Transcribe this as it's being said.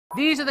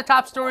These are the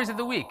top stories of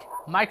the week.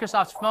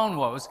 Microsoft's phone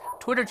woes,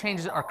 Twitter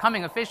changes are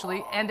coming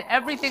officially, and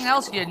everything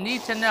else you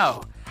need to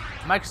know.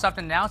 Microsoft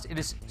announced it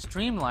is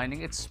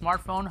streamlining its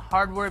smartphone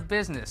hardware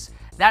business.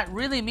 That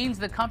really means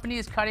the company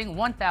is cutting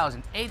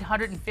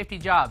 1,850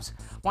 jobs.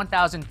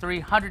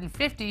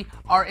 1,350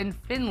 are in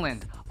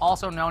Finland,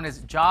 also known as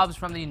jobs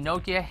from the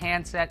Nokia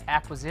handset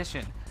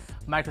acquisition.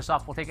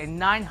 Microsoft will take a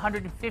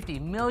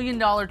 $950 million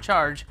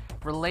charge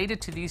related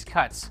to these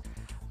cuts.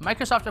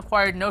 Microsoft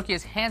acquired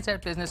Nokia's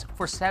handset business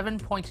for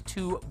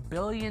 $7.2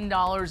 billion in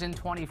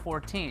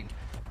 2014.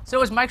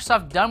 So is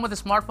Microsoft done with the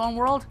smartphone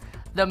world?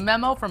 The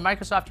memo from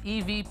Microsoft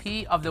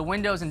EVP of the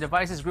Windows and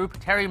Devices Group,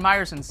 Terry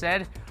Myerson,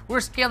 said, "We're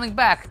scaling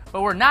back,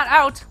 but we're not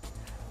out."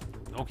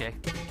 Okay.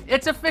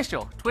 It's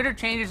official. Twitter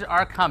changes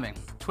are coming.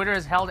 Twitter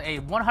has held a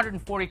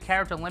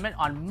 140-character limit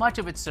on much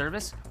of its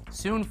service.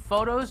 Soon,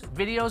 photos,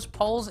 videos,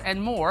 polls,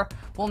 and more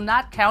will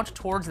not count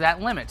towards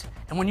that limit.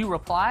 And when you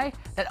reply,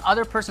 that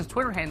other person's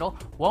Twitter handle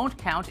won't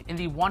count in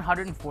the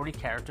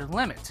 140-character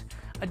limit.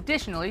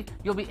 Additionally,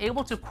 you'll be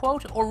able to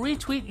quote or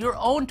retweet your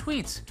own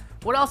tweets.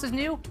 What else is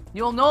new?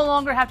 You'll no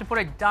longer have to put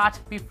a dot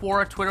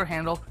before a Twitter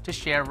handle to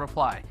share a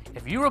reply.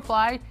 If you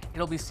reply,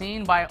 it'll be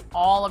seen by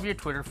all of your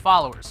Twitter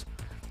followers.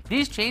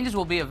 These changes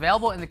will be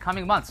available in the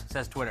coming months,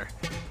 says Twitter.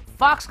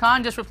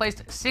 Foxconn just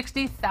replaced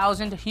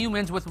 60,000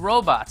 humans with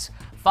robots.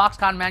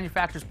 Foxconn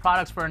manufactures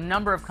products for a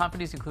number of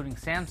companies, including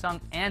Samsung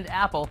and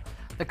Apple.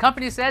 The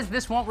company says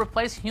this won't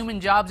replace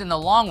human jobs in the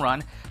long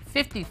run.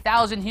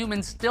 50,000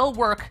 humans still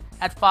work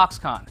at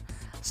Foxconn.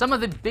 Some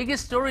of the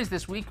biggest stories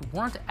this week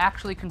weren't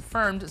actually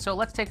confirmed, so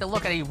let's take a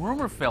look at a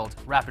rumor-filled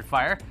rapid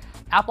fire.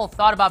 Apple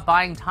thought about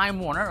buying Time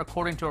Warner,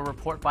 according to a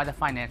report by the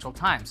Financial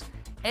Times.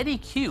 Eddie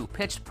Q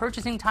pitched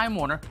purchasing Time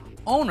Warner,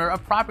 owner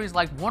of properties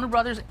like Warner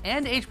Brothers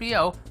and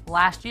HBO,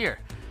 last year.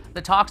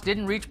 The talks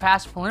didn't reach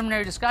past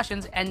preliminary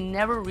discussions and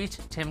never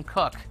reached Tim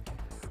Cook.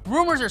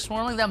 Rumors are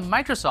swirling that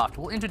Microsoft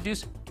will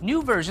introduce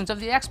new versions of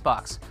the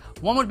Xbox.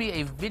 One would be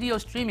a video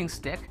streaming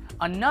stick,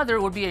 another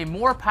would be a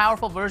more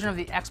powerful version of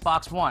the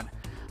Xbox One.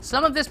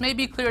 Some of this may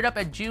be cleared up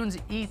at June's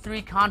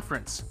E3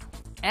 conference.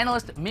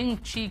 Analyst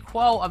Ming-Chi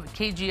Kuo of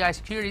KGI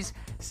Securities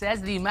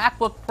says the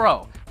MacBook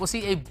Pro will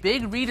see a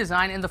big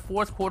redesign in the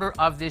fourth quarter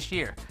of this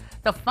year.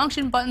 The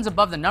function buttons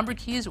above the number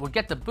keys would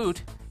get the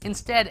boot.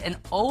 Instead, an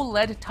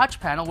OLED touch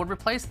panel would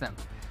replace them.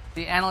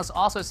 The analyst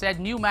also said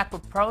new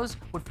MacBook Pros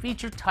would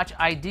feature Touch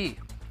ID.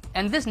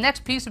 And this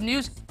next piece of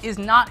news is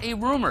not a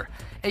rumor.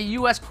 A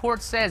U.S.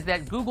 court says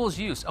that Google's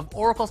use of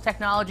Oracle's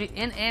technology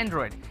in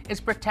Android is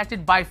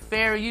protected by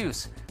fair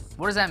use.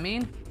 What does that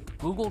mean?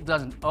 Google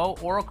doesn't owe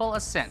Oracle a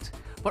cent.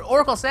 But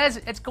Oracle says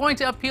it's going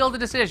to appeal the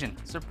decision.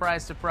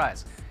 Surprise,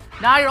 surprise.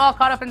 Now you're all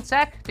caught up in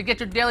tech. To get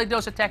your daily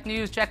dose of tech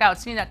news, check out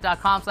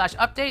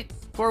cnet.com/update.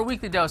 For a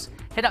weekly dose,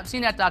 hit up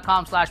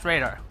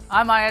cnet.com/radar.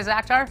 I'm Ayaz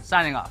Akhtar,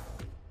 signing off.